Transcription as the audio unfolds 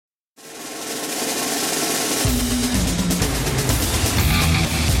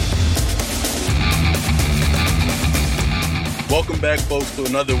back, folks, to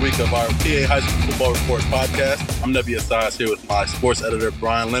another week of our PA High School Football Report podcast. I'm Nebby Assaz here with my sports editor,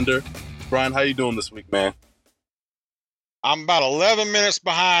 Brian Linder. Brian, how you doing this week, man? I'm about 11 minutes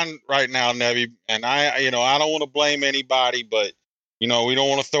behind right now, Nebby, and I don't want to blame anybody, but we don't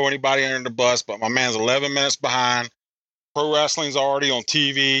want to throw anybody under the bus. But my man's 11 minutes behind. Pro wrestling's already on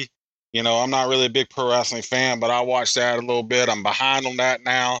TV. I'm not really a big pro wrestling fan, but I watched that a little bit. I'm behind on that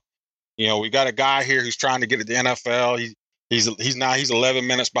now. We got a guy here who's trying to get to the NFL. He's 11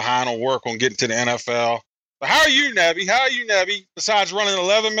 minutes behind on work on getting to the NFL. But how are you, Nebby? Besides running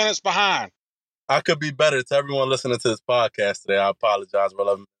 11 minutes behind. I could be better. To everyone listening to this podcast today, I apologize for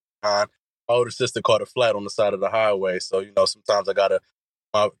 11 minutes behind. My older sister caught a flat on the side of the highway, so sometimes I gotta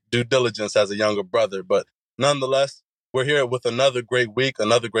due diligence as a younger brother. But nonetheless, we're here with another great week,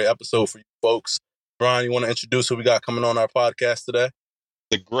 another great episode for you folks. Brian, you want to introduce who we got coming on our podcast today?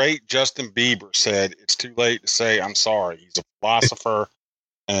 The great Justin Bieber said it's too late to say I'm sorry. He's a philosopher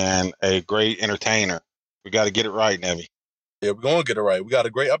and a great entertainer. We got to get it right, Nebby. Yeah, we're going to get it right. We got a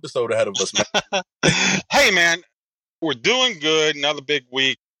great episode ahead of us, man. Hey, man, we're doing good. Another big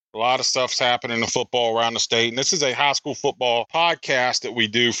week. A lot of stuff's happening in football around the state. And this is a high school football podcast that we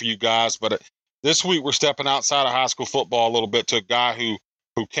do for you guys. But this week we're stepping outside of high school football a little bit to a guy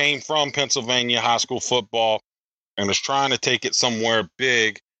who came from Pennsylvania high school football and is trying to take it somewhere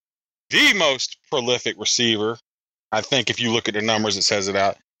big. The most prolific receiver, I think if you look at the numbers, it says it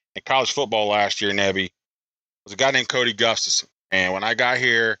out. In college football last year, Nebby, was a guy named Cody Gustafson. And when I got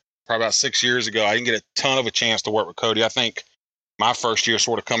here, probably about 6 years ago, I didn't get a ton of a chance to work with Cody. I think my first year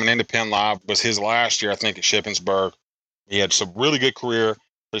sort of coming into Penn Live was his last year, I think, at Shippensburg. He had some really good career for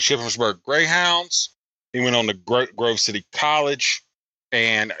the Shippensburg Greyhounds. He went on to Grove City College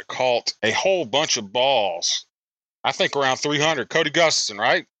and caught a whole bunch of balls. I think around 300. Cody Gustafson,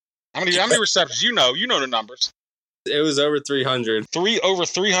 right? How many receptions? You know the numbers. It was over 300. Over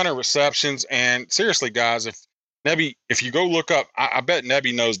 300 receptions. And seriously, guys, if you go look up, I bet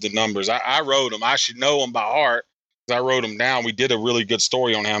Nebby knows the numbers. I wrote them. I should know them by heart because I wrote them down. We did a really good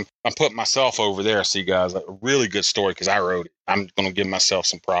story on him. I'm putting myself over there. See, guys, a really good story because I wrote it. I'm going to give myself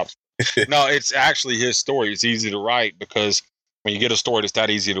some props. No, it's actually his story. It's easy to write because when you get a story that's that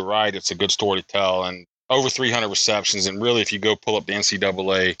easy to write, it's a good story to tell. And over 300 receptions. And really, if you go pull up the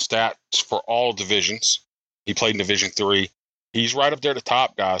NCAA stats for all divisions, he played in Division III. He's right up there at the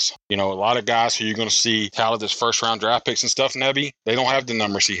top, guys. A lot of guys who you're going to see touted as first-round draft picks and stuff, Nebby, they don't have the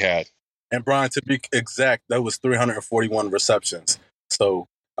numbers he had. And, Brian, to be exact, that was 341 receptions. So,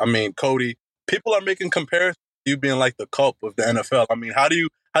 Cody, people are making comparisons to you being like the Culp of the NFL. How do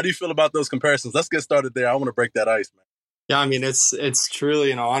you feel about those comparisons? Let's get started there. I want to break that ice, man. Yeah, it's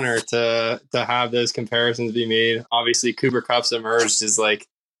truly an honor to have those comparisons be made. Obviously, Cooper Kupp's emerged as like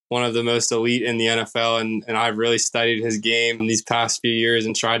one of the most elite in the NFL, and I've really studied his game in these past few years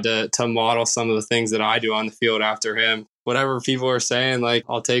and tried to model some of the things that I do on the field after him. Whatever people are saying, like,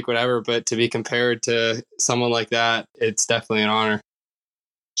 I'll take whatever, but to be compared to someone like that, it's definitely an honor.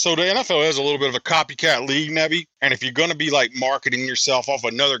 So the NFL is a little bit of a copycat league, Nebby, and if you're going to be like marketing yourself off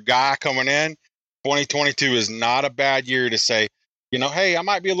another guy coming in, 2022 is not a bad year to say, hey, I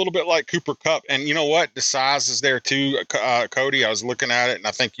might be a little bit like Cooper Kupp. And you know what? The size is there too, Cody. I was looking at it, and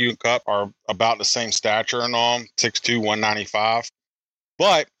I think you and Kupp are about the same stature and all, 6'2", 195.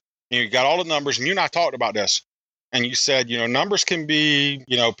 But you got all the numbers, and you and I talked about this. And you said, numbers can be,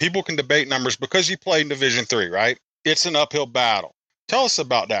 people can debate numbers because you played in Division III, right? It's an uphill battle. Tell us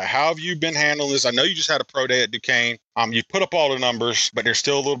about that. How have you been handling this? I know you just had a pro day at Duquesne. You put up all the numbers, but there's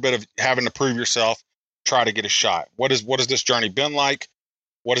still a little bit of having to prove yourself, try to get a shot. What has this journey been like?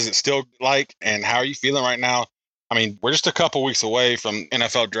 What is it still like? And how are you feeling right now? We're just a couple weeks away from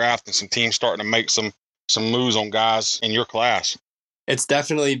NFL draft and some teams starting to make some moves on guys in your class. It's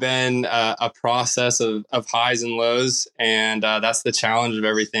definitely been a process of highs and lows. And that's the challenge of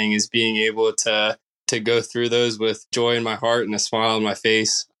everything, is being able to go through those with joy in my heart and a smile on my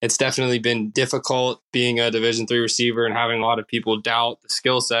face. It's definitely been difficult being a Division III receiver and having a lot of people doubt the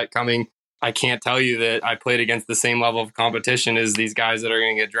skill set coming. I can't tell you that I played against the same level of competition as these guys that are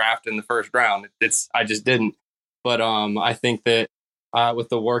going to get drafted in the first round. I just didn't. But I think that with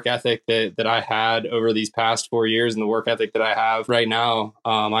the work ethic that I had over these past 4 years and the work ethic that I have right now,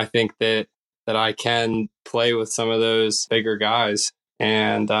 I think that I can play with some of those bigger guys.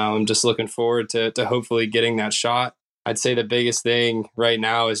 And I'm just looking forward to hopefully getting that shot. I'd say the biggest thing right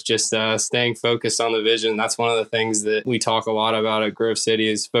now is just staying focused on the vision. That's one of the things that we talk a lot about at Grove City,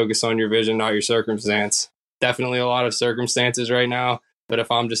 is focus on your vision, not your circumstance. Definitely a lot of circumstances right now, but if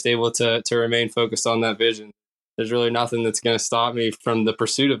I'm just able to remain focused on that vision, there's really nothing that's going to stop me from the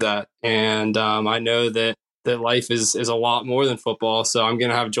pursuit of that. And I know that that life is a lot more than football. So I'm going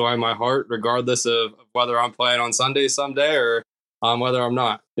to have joy in my heart, regardless of whether I'm playing on Sunday someday or whether I'm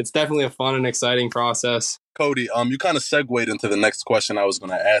not. It's definitely a fun and exciting process. Cody, you kind of segued into the next question I was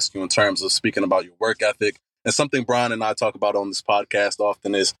going to ask you in terms of speaking about your work ethic. And something Brian and I talk about on this podcast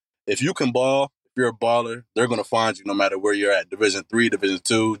often is if you can ball, if you're a baller, they're going to find you no matter where you're at, Division III, Division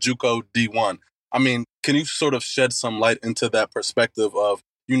II, JUCO, D1. I mean, can you sort of shed some light into that perspective of,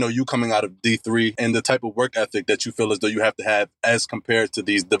 you coming out of D3 and the type of work ethic that you feel as though you have to have as compared to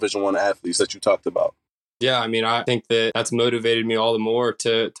these Division I athletes that you talked about? Yeah, I mean, I think that's motivated me all the more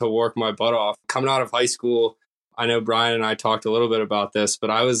to work my butt off. Coming out of high school, I know Brian and I talked a little bit about this, but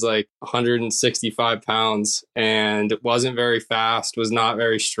I was like 165 pounds and wasn't very fast, was not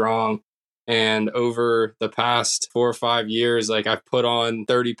very strong. And over the past 4 or 5 years, like I've put on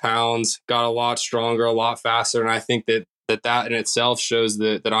 30 pounds, got a lot stronger, a lot faster. And I think that in itself shows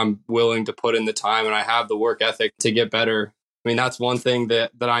that I'm willing to put in the time and I have the work ethic to get better. I mean, that's one thing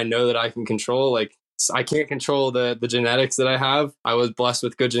that I know that I can control. Like, I can't control the genetics that I have. I was blessed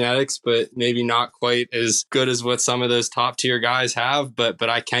with good genetics, but maybe not quite as good as what some of those top tier guys have. But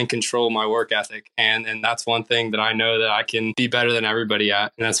I can control my work ethic. And that's one thing that I know that I can be better than everybody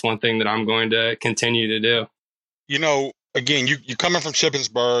at. And that's one thing that I'm going to continue to do. Again, you're coming from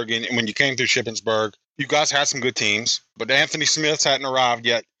Shippensburg, and when you came through Shippensburg, you guys had some good teams, but Anthony Smiths hadn't arrived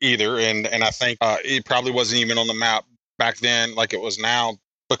yet either. And I think it probably wasn't even on the map back then like it was now.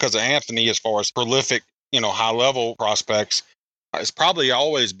 Because of Anthony, as far as prolific, high-level prospects, it's probably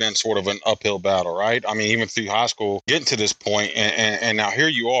always been sort of an uphill battle, right? I mean, even through high school, getting to this point, and now here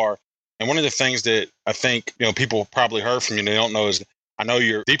you are. And one of the things that I think, people probably heard from you, they don't know is, I know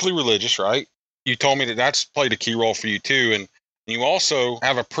you're deeply religious, right? You told me that that's played a key role for you too. And you also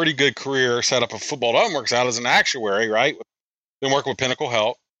have a pretty good career set up if football doesn't work out as an actuary, right? Been working with Pinnacle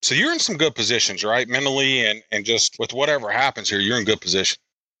Health. So you're in some good positions, right? Mentally and just with whatever happens here, you're in good position.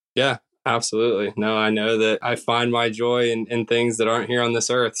 Yeah, absolutely. No, I know that I find my joy in things that aren't here on this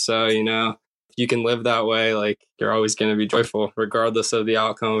earth. So, if you can live that way, like you're always going to be joyful, regardless of the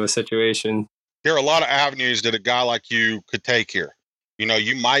outcome of a situation. There are a lot of avenues that a guy like you could take here.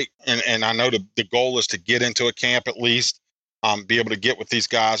 You might, and I know the goal is to get into a camp at least, be able to get with these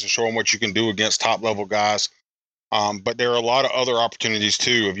guys and show them what you can do against top level guys. But there are a lot of other opportunities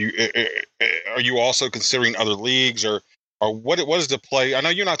too. Are you also considering other leagues or what is the play? I know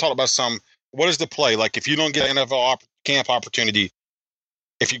you and I talked about what is the play? Like if you don't get an NFL camp opportunity,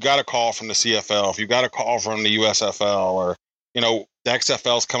 if you got a call from the CFL, if you got a call from the USFL or, the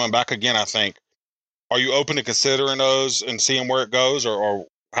XFL is coming back again, I think. Are you open to considering those and seeing where it goes or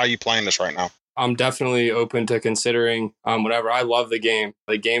how are you playing this right now? I'm definitely open to considering whatever. I love the game.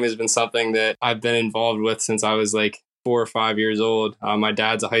 The game has been something that I've been involved with since I was like 4 or 5 years old. My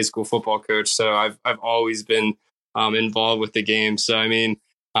dad's a high school football coach, so I've always been involved with the game. So, I mean,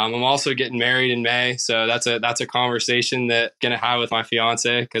 I'm also getting married in May. So that's a conversation that I'm going to have with my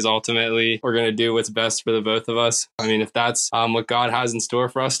fiance because ultimately we're going to do what's best for the both of us. I mean, if that's what God has in store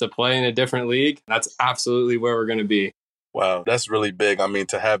for us to play in a different league, that's absolutely where we're going to be. Wow, that's really big. I mean,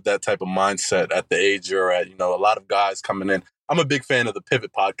 to have that type of mindset at the age you're at, a lot of guys coming in. I'm a big fan of the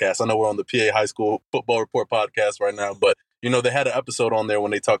Pivot podcast. I know we're on the PA High School Football Report podcast right now, but they had an episode on there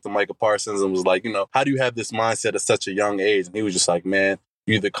when they talked to Micah Parsons and was like, how do you have this mindset at such a young age? And he was just like, man,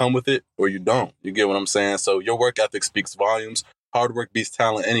 you either come with it or you don't. You get what I'm saying? So your work ethic speaks volumes. Hard work beats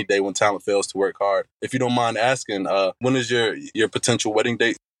talent any day when talent fails to work hard. If you don't mind asking, when is your potential wedding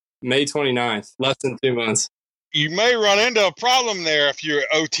date? May 29th, less than 2 months. You may run into a problem there if you're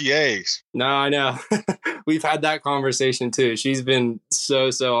OTAs. No, I know. We've had that conversation too. She's been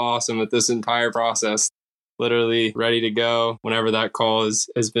so awesome with this entire process. Literally ready to go whenever that call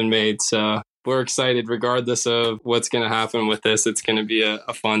has been made. So we're excited regardless of what's going to happen with this. It's going to be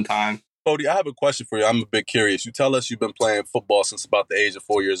a fun time. Cody, I have a question for you. I'm a bit curious. You tell us you've been playing football since about the age of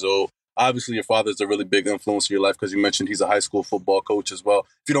 4 years old. Obviously, your father's a really big influence in your life because you mentioned he's a high school football coach as well.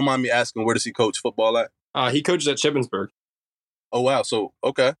 If you don't mind me asking, where does he coach football at? He coaches at Shippensburg. Oh, wow. So,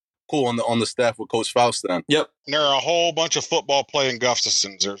 okay. Cool. On the staff with Coach Faust then. Yep. And there are a whole bunch of football playing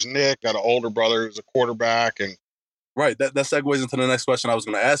Gustafsons. There's Nick, got an older brother who's a quarterback. And right. That segues into the next question I was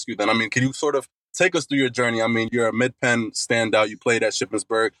going to ask you then. I mean, can you sort of take us through your journey? I mean, you're a mid-pen standout. You played at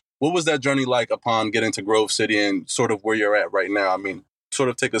Shippensburg. What was that journey like upon getting to Grove City and sort of where you're at right now? I mean, sort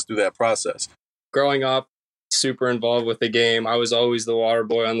of take us through that process. Growing up, super involved with the game. I was always the water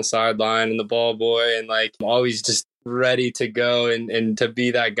boy on the sideline and the ball boy and like always just ready to go and to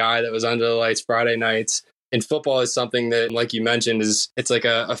be that guy that was under the lights Friday nights. And football is something that, like you mentioned, it's like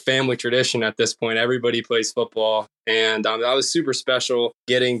a family tradition at this point. Everybody plays football. And that was super special,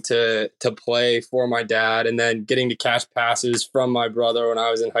 getting to play for my dad and then getting to catch passes from my brother when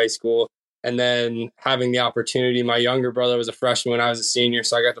I was in high school. And then having the opportunity, my younger brother was a freshman when I was a senior,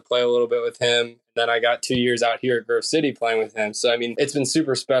 so I got to play a little bit with him. Then I got 2 years out here at Grove City playing with him. So, I mean, it's been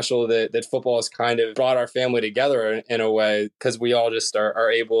super special that football has kind of brought our family together in a way, because we all just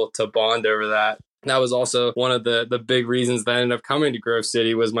are able to bond over that. That was also one of the big reasons that I ended up coming to Grove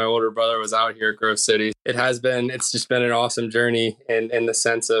City, was my older brother was out here at Grove City. It's just been an awesome journey in the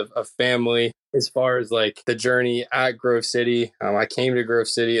sense of family. As far as like the journey at Grove City, I came to Grove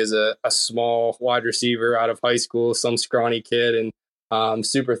City as a small wide receiver out of high school, some scrawny kid, and I'm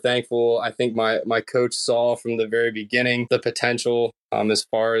super thankful. I think my coach saw from the very beginning the potential as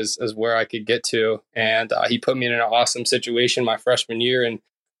far as where I could get to, and he put me in an awesome situation my freshman year, and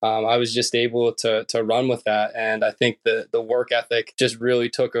I was just able to run with that. And I think the work ethic just really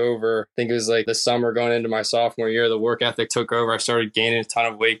took over. I think it was like the summer going into my sophomore year, the work ethic took over. I started gaining a ton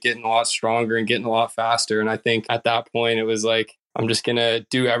of weight, getting a lot stronger and getting a lot faster. And I think at that point, it was like, I'm just going to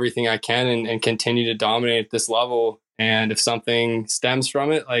do everything I can and continue to dominate at this level. And if something stems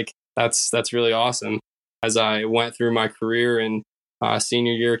from it, like that's really awesome. As I went through my career and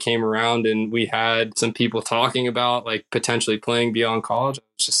senior year came around and we had some people talking about like potentially playing beyond college, I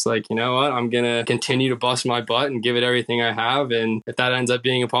was just like, you know what, I'm going to continue to bust my butt and give it everything I have. And if that ends up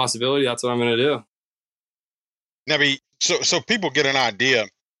being a possibility, that's what I'm going to do. Nebby, so people get an idea.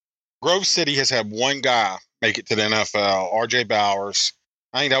 Grove City has had one guy make it to the NFL, RJ Bowers.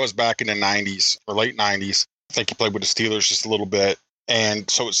 I think that was back in the 90s or late 90s. I think he played with the Steelers just a little bit. And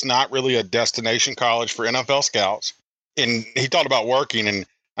so it's not really a destination college for NFL scouts. And he thought about working, and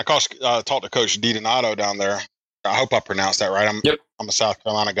I talked to Coach DiDonato down there. I hope I pronounced that right. I'm a South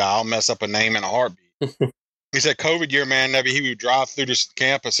Carolina guy. I'll mess up a name in a heartbeat. He said COVID year, man, Nebby, he would drive through this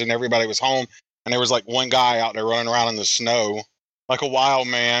campus and everybody was home, and there was like one guy out there running around in the snow like a wild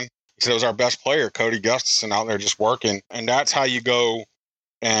man. He said it was our best player, Cody Gustafson, out there just working. And that's how you go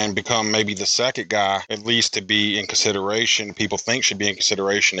and become maybe the second guy, at least to be in consideration. People think should be in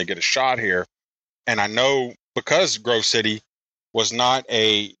consideration to get a shot here. And I know because Grove City was not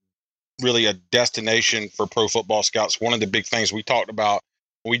really a destination for pro football scouts, one of the big things we talked about,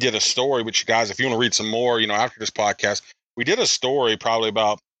 we did a story with you guys. If you want to read some more, after this podcast, we did a story probably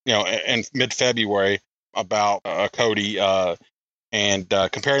about, in mid-February about Cody and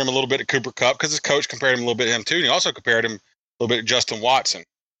compared him a little bit to Cooper Kupp, because his coach compared him a little bit to him too. And he also compared him a little bit to Justin Watson,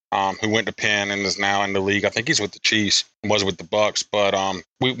 who went to Penn and is now in the league. I think he's with the Chiefs and was with the Bucks. But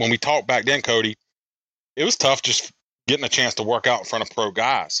when we talked back then, Cody, it was tough just getting a chance to work out in front of pro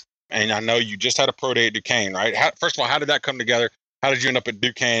guys. And I know you just had a pro day at Duquesne, right? First of all, how did that come together? How did you end up at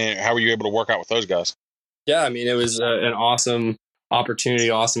Duquesne? How were you able to work out with those guys? Yeah, I mean, it was an awesome opportunity,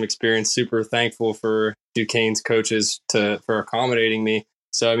 awesome experience. Super thankful for Duquesne's coaches for accommodating me.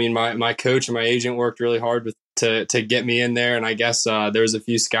 So, I mean, my coach and my agent worked really hard to get me in there. And I guess there was a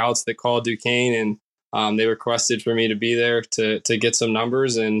few scouts that called Duquesne, and they requested for me to be there to get some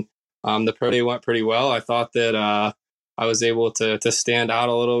numbers. And the pro day went pretty well. I thought that I was able to stand out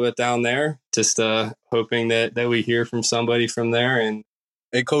a little bit down there, just hoping that we hear from somebody from there. And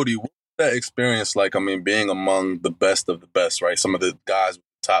hey, Cody, what's that experience like? I mean, being among the best of the best, right? Some of the guys with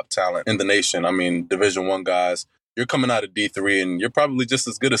top talent in the nation. I mean, Division I guys. You're coming out of D3 and you're probably just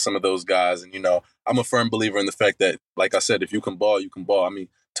as good as some of those guys. And, I'm a firm believer in the fact that, like I said, if you can ball, you can ball. I mean,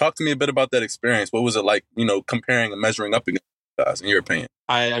 talk to me a bit about that experience. What was it like, comparing and measuring up against guys, in your opinion?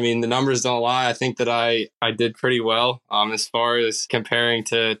 I mean, the numbers don't lie. I think that I did pretty well as far as comparing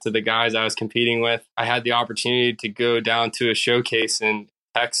to the guys I was competing with. I had the opportunity to go down to a showcase in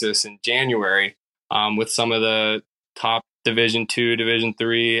Texas in January with some of the top Division II, Division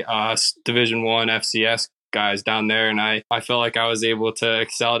III, Division I FCS guys down there. And I felt like I was able to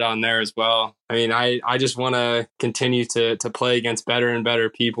excel down there as well. I mean, I just want to continue to play against better and better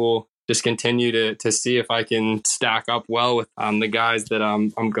people. Just continue to see if I can stack up well with the guys that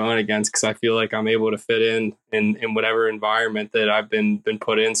I'm going against, because I feel like I'm able to fit in whatever environment that I've been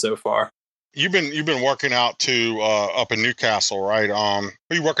put in so far. You've been working out up in Newcastle, right? Who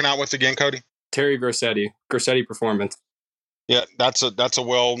are you working out with again, Cody? Terry Grossetti Performance. Yeah, that's a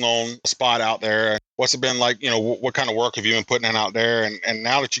well-known spot out there. What's it been like? What kind of work have you been putting in out there? And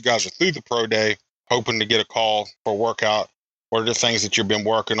now that you guys are through the pro day, hoping to get a call for a workout, what are the things that you've been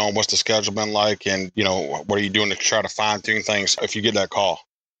working on? What's the schedule been like? And, what are you doing to try to fine-tune things if you get that call?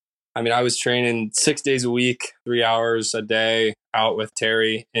 I mean, I was training 6 days a week, 3 hours a day out with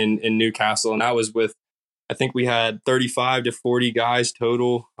Terry in Newcastle. And that was with, I think we had 35 to 40 guys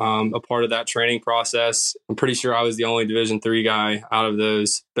total, a part of that training process. I'm pretty sure I was the only Division III guy out of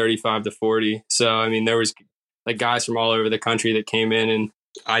those 35 to 40. So, I mean, there was like guys from all over the country that came in, and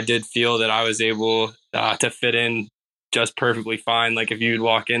I did feel that I was able to fit in just perfectly fine. Like if you'd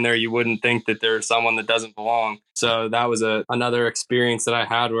walk in there, you wouldn't think that there's someone that doesn't belong. So that was another experience that I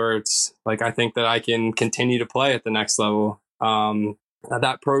had where it's like, I think that I can continue to play at the next level.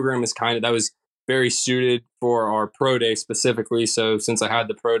 That program is that was very suited for our pro day specifically. So since I had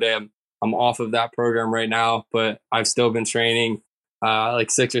the pro day, I'm off of that program right now, but I've still been training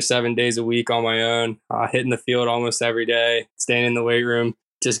like 6 or 7 days a week on my own, hitting the field almost every day, staying in the weight room,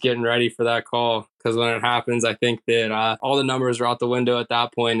 just getting ready for that call. Because when it happens, I think that all the numbers are out the window at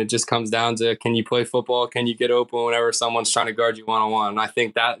that point. It just comes down to, can you play football? Can you get open whenever someone's trying to guard you one-on-one? And I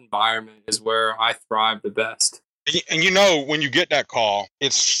think that environment is where I thrive the best. And when you get that call,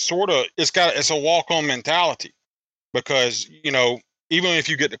 it's a walk-on mentality, because, even if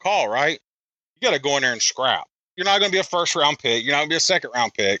you get the call, right, you got to go in there and scrap. You're not going to be a first-round pick. You're not going to be a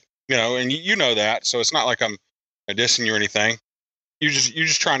second-round pick, and you know that. So it's not like I'm dissing you or anything. You're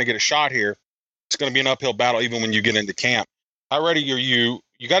just trying to get a shot here. It's going to be an uphill battle even when you get into camp. How ready are you?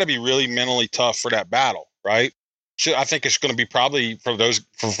 You got to be really mentally tough for that battle, right? I think it's going to be probably for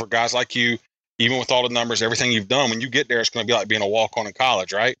guys like you, even with all the numbers, everything you've done, when you get there, it's going to be like being a walk-on in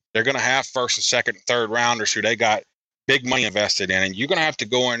college, right? They're going to have first and second and third rounders who they got big money invested in, and you're going to have to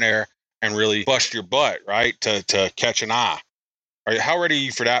go in there and really bust your butt, right, to catch an eye. How ready are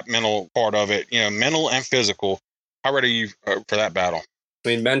you for that mental part of it? Mental and physical. How ready are you for that battle? I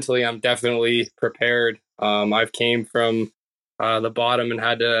mean, mentally, I'm definitely prepared. I've came from the bottom and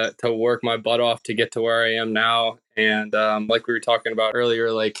had to work my butt off to get to where I am now. And like we were talking about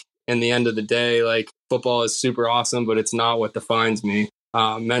earlier, like in the end of the day, like football is super awesome, but it's not what defines me.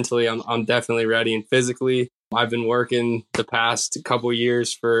 Mentally, I'm definitely ready, and physically, I've been working the past couple of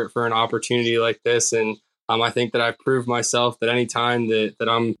years for an opportunity like this, and I think that I've proved myself that any time that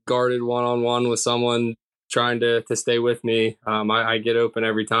I'm guarded one-on-one with someone trying to stay with me, I get open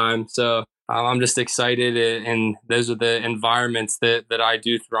every time. So I'm just excited, and those are the environments that I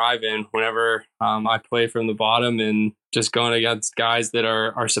do thrive in whenever I play from the bottom, and just going against guys that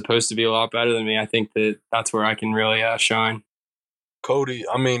are supposed to be a lot better than me. I think that's where I can really shine. Cody,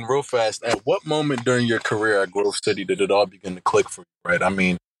 I mean, real fast, at what moment during your career at Grove City did it all begin to click for you, right? I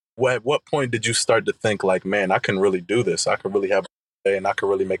mean, at what point did you start to think like, man, I can really do this. I can really have a day, and I can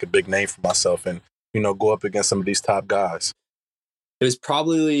really make a big name for myself and, go up against some of these top guys? It was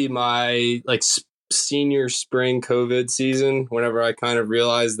probably my senior spring COVID season, whenever I kind of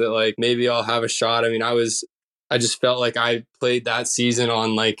realized that like maybe I'll have a shot. I mean, I just felt like I played that season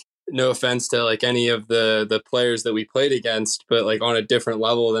on, like, no offense to like any of the players that we played against, but like on a different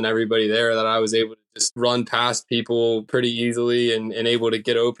level than everybody there, that I was able to just run past people pretty easily and able to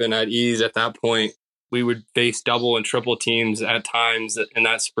get open at ease. At that point, we would face double and triple teams at times in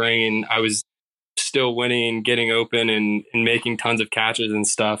that spring, and I was still winning and getting open and making tons of catches and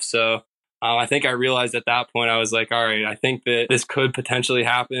stuff. So I think I realized at that point, I was like, all right, I think that this could potentially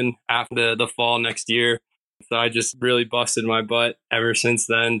happen after the fall next year. So I just really busted my butt ever since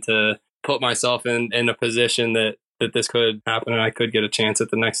then to put myself in a position that this could happen and I could get a chance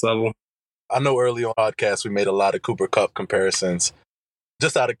at the next level. I know early on podcast, we made a lot of Cooper Kupp comparisons.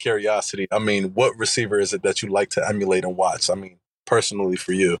 Just out of curiosity, I mean, what receiver is it that you like to emulate and watch? I mean, personally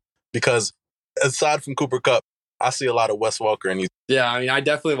for you, because aside from Cooper Kupp, I see a lot of Wes Welker. Yeah, I mean, I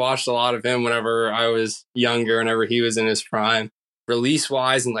definitely watched a lot of him whenever I was younger, whenever he was in his prime.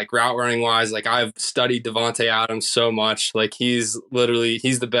 Release-wise and like route running-wise, like I've studied Davante Adams so much. Like he's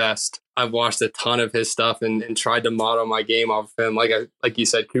the best. I've watched a ton of his stuff and tried to model my game off of him. Like you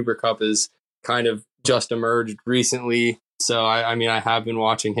said, Cooper Kupp is kind of just emerged recently. So I mean, I have been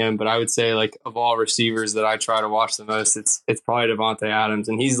watching him, but I would say like of all receivers that I try to watch the most, it's probably Davante Adams.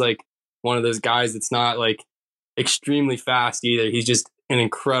 And he's like one of those guys that's not like extremely fast either. He's just an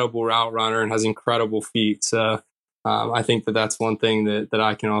incredible route runner and has incredible feet. So I think that's one thing that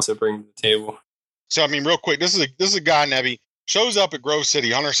I can also bring to the table. So, I mean, real quick, this is a guy, Nebby, shows up at Grove City,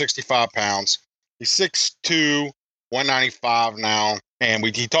 165 pounds. He's 6'2", 195 now. And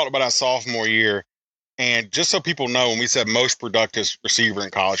he talked about that sophomore year. And just so people know, when we said most productive receiver in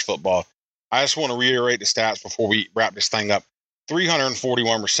college football, I just want to reiterate the stats before we wrap this thing up.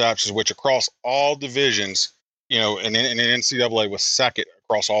 341 receptions, which across all divisions, and in NCAA was second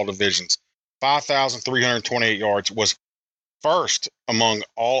across all divisions. 5,328 yards, was first among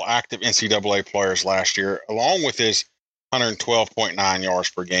all active NCAA players last year, along with his 112.9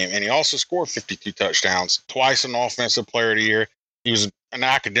 yards per game. And he also scored 52 touchdowns, twice an offensive player of the year. He was an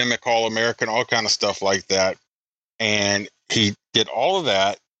academic All-American, all kind of stuff like that. And he did all of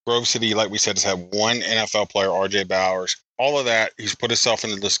that. Grove City, like we said, has had one NFL player, RJ Bowers. All of that, he's put himself in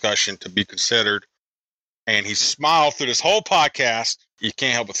the discussion to be considered And he smiled through this whole podcast. You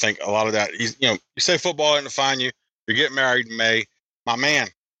can't help but think a lot of that. You say football didn't define you. You get married in May. My man,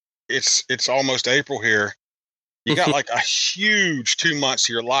 it's almost April here. You got like a huge 2 months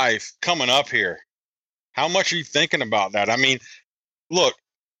of your life coming up here. How much are you thinking about that? I mean, look,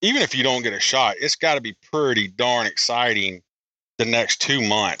 even if you don't get a shot, it's got to be pretty darn exciting the next 2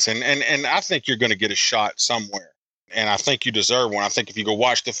 months. And I think you're going to get a shot somewhere. And I think you deserve one. I think if you go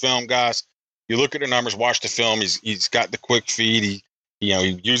watch the film, guys, you look at the numbers, watch the film. He's got the quick feed. He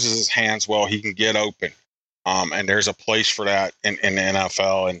uses his hands well. He can get open. And there's a place for that in the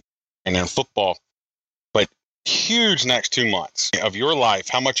NFL and in football. But huge next 2 months of your life.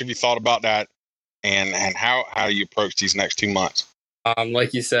 How much have you thought about that? And how do you approach these next 2 months?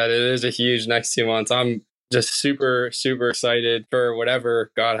 Like you said, it is a huge next 2 months. I'm just super, super excited for whatever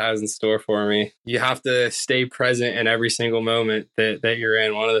God has in store for me. You have to stay present in every single moment that you're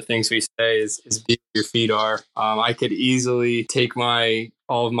in. One of the things we say is be where your feet are. I could easily take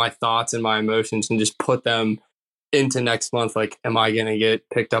all of my thoughts and my emotions and just put them into next month. Like, am I going to get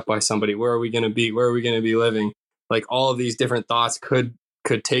picked up by somebody? Where are we going to be? Where are we going to be living? Like, all of these different thoughts could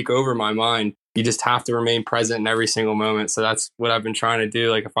take over my mind. You just have to remain present in every single moment. So that's what I've been trying to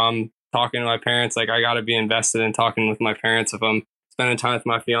do. Like, if I'm talking to my parents, like, I got to be invested in talking with my parents. If I'm spending time with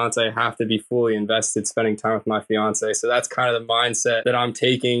my fiance, I have to be fully invested spending time with my fiance. So that's kind of the mindset that I'm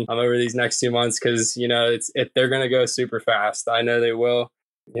taking over these next 2 months, because, they're going to go super fast. I know they will.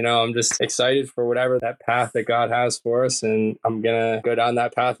 I'm just excited for whatever that path that God has for us. And I'm going to go down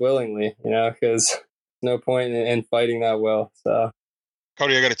that path willingly, because there's no point in fighting that will. So,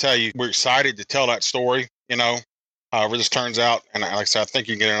 Cody, I got to tell you, we're excited to tell that story, however this turns out. And like I said, I think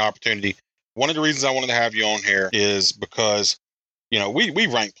you get an opportunity. One of the reasons I wanted to have you on here is because, we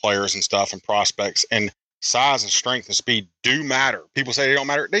rank players and stuff and prospects, and size and strength and speed do matter. People say they don't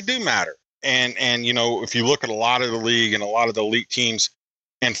matter. They do matter. And if you look at a lot of the league and a lot of the elite teams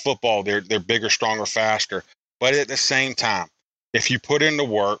in football, they're bigger, stronger, faster. But at the same time, if you put in the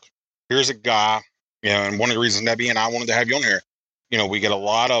work, here's a guy, and one of the reasons Nebby and I wanted to have you on here, we get a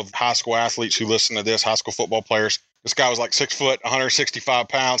lot of high school athletes who listen to this, high school football players. This guy was like 6 foot, 165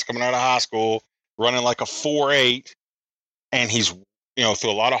 pounds coming out of high school, running like a 4.8. And he's,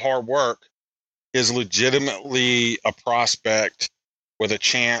 through a lot of hard work, is legitimately a prospect with a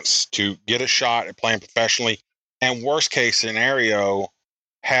chance to get a shot at playing professionally. And worst case scenario,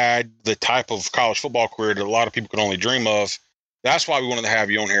 had the type of college football career that a lot of people could only dream of. That's why we wanted to have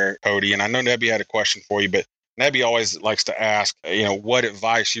you on here, Cody. And I know Nebby had a question for you, but Nebby always likes to ask, what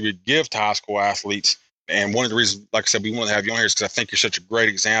advice you would give to high school athletes. And one of the reasons, like I said, we want to have you on here is because I think you're such a great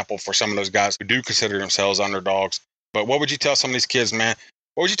example for some of those guys who do consider themselves underdogs. But what would you tell some of these kids, man?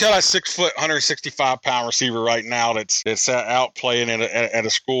 What would you tell that 6 foot, 165 pound receiver right now that's out playing at a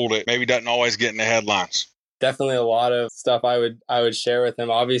school that maybe doesn't always get in the headlines? Definitely a lot of stuff I would share with him.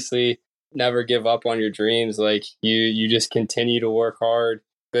 Obviously, never give up on your dreams. Like, you just continue to work hard.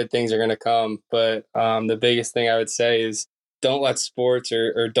 Good things are going to come. But the biggest thing I would say is don't let sports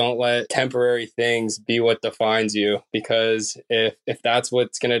or don't let temporary things be what defines you. Because if that's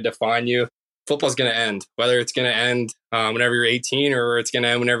what's going to define you, football's going to end. Whether it's going to end whenever you're 18 or it's going to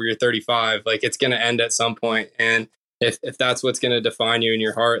end whenever you're 35, like, it's going to end at some point. And if that's what's going to define you in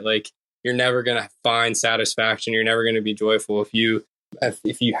your heart, like, you're never going to find satisfaction. You're never going to be joyful if you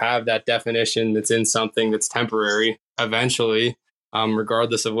have that definition that's in something that's temporary. Eventually,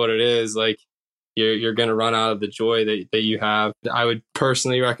 regardless of what it is, like, you're going to run out of the joy that you have. I would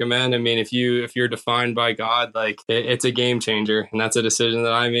personally recommend, if you're defined by God, like, it's a game changer. And that's a decision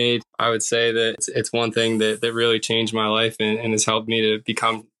that I made. I would say that it's one thing that really changed my life and has helped me to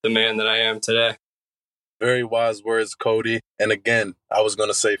become the man that I am today. Very wise words, Cody. And again, I was going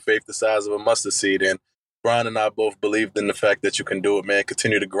to say faith the size of a mustard seed. And Brian and I both believed in the fact that you can do it, man.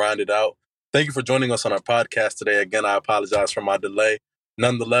 Continue to grind it out. Thank you for joining us on our podcast today. Again, I apologize for my delay.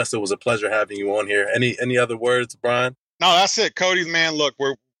 Nonetheless, it was a pleasure having you on here. Any other words, Brian? No, that's it, Cody, man. Look,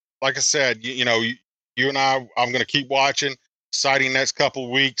 we're, like I said, you and I, I'm going to keep watching. Exciting next couple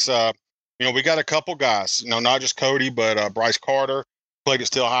of weeks. We got a couple guys, not just Cody, but Bryce Carter played at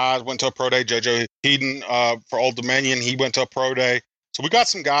Steel Highs, went to a pro day. JoJo Heaton for Old Dominion, he went to a pro day. So we got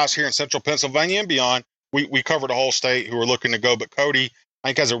some guys here in Central Pennsylvania and beyond. We covered the whole state who are looking to go. But Cody, I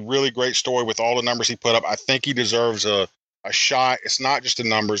think, has a really great story with all the numbers he put up. I think he deserves a shot. It's not just the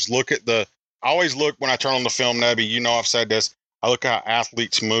numbers. I always look when I turn on the film, Nebby, I've said this. I look at how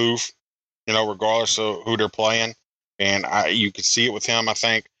athletes move, regardless of who they're playing. And you can see it with him, I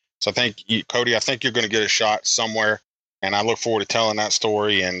think. So I think, Cody, I think you're going to get a shot somewhere. And I look forward to telling that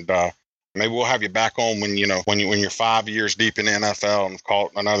story. And Maybe we'll have you back on when you're 5 years deep in the NFL and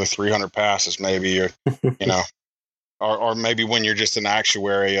caught another 300 passes, maybe, or or maybe when you're just an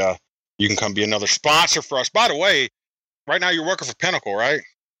actuary, you can come be another sponsor for us. By the way, right now you're working for Pinnacle, right?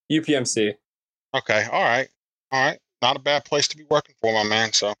 UPMC. Okay, all right. Not a bad place to be working for, my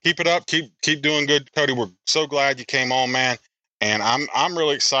man. So keep it up, keep doing good, Cody. We're so glad you came on, man, and I'm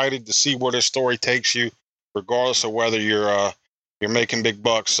really excited to see where this story takes you, regardless of whether you're making big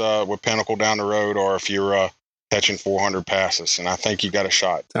bucks with Pinnacle down the road, or if you're catching 400 passes. And I think you got a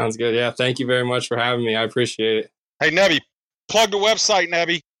shot. Sounds good. Yeah, thank you very much for having me. I appreciate it. Hey, Nebby, plug the website,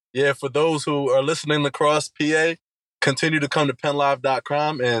 Nebby. Yeah, for those who are listening across PA, continue to come to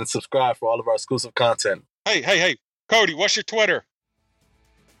PennLive.com and subscribe for all of our exclusive content. Hey, Cody, what's your Twitter?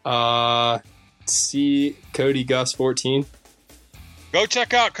 See Cody Gus 14. Go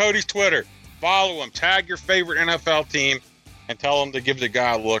check out Cody's Twitter. Follow him. Tag your favorite NFL team and tell him to give the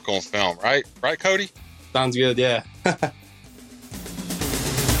guy a look on film. Right, Cody? Sounds good. Yeah.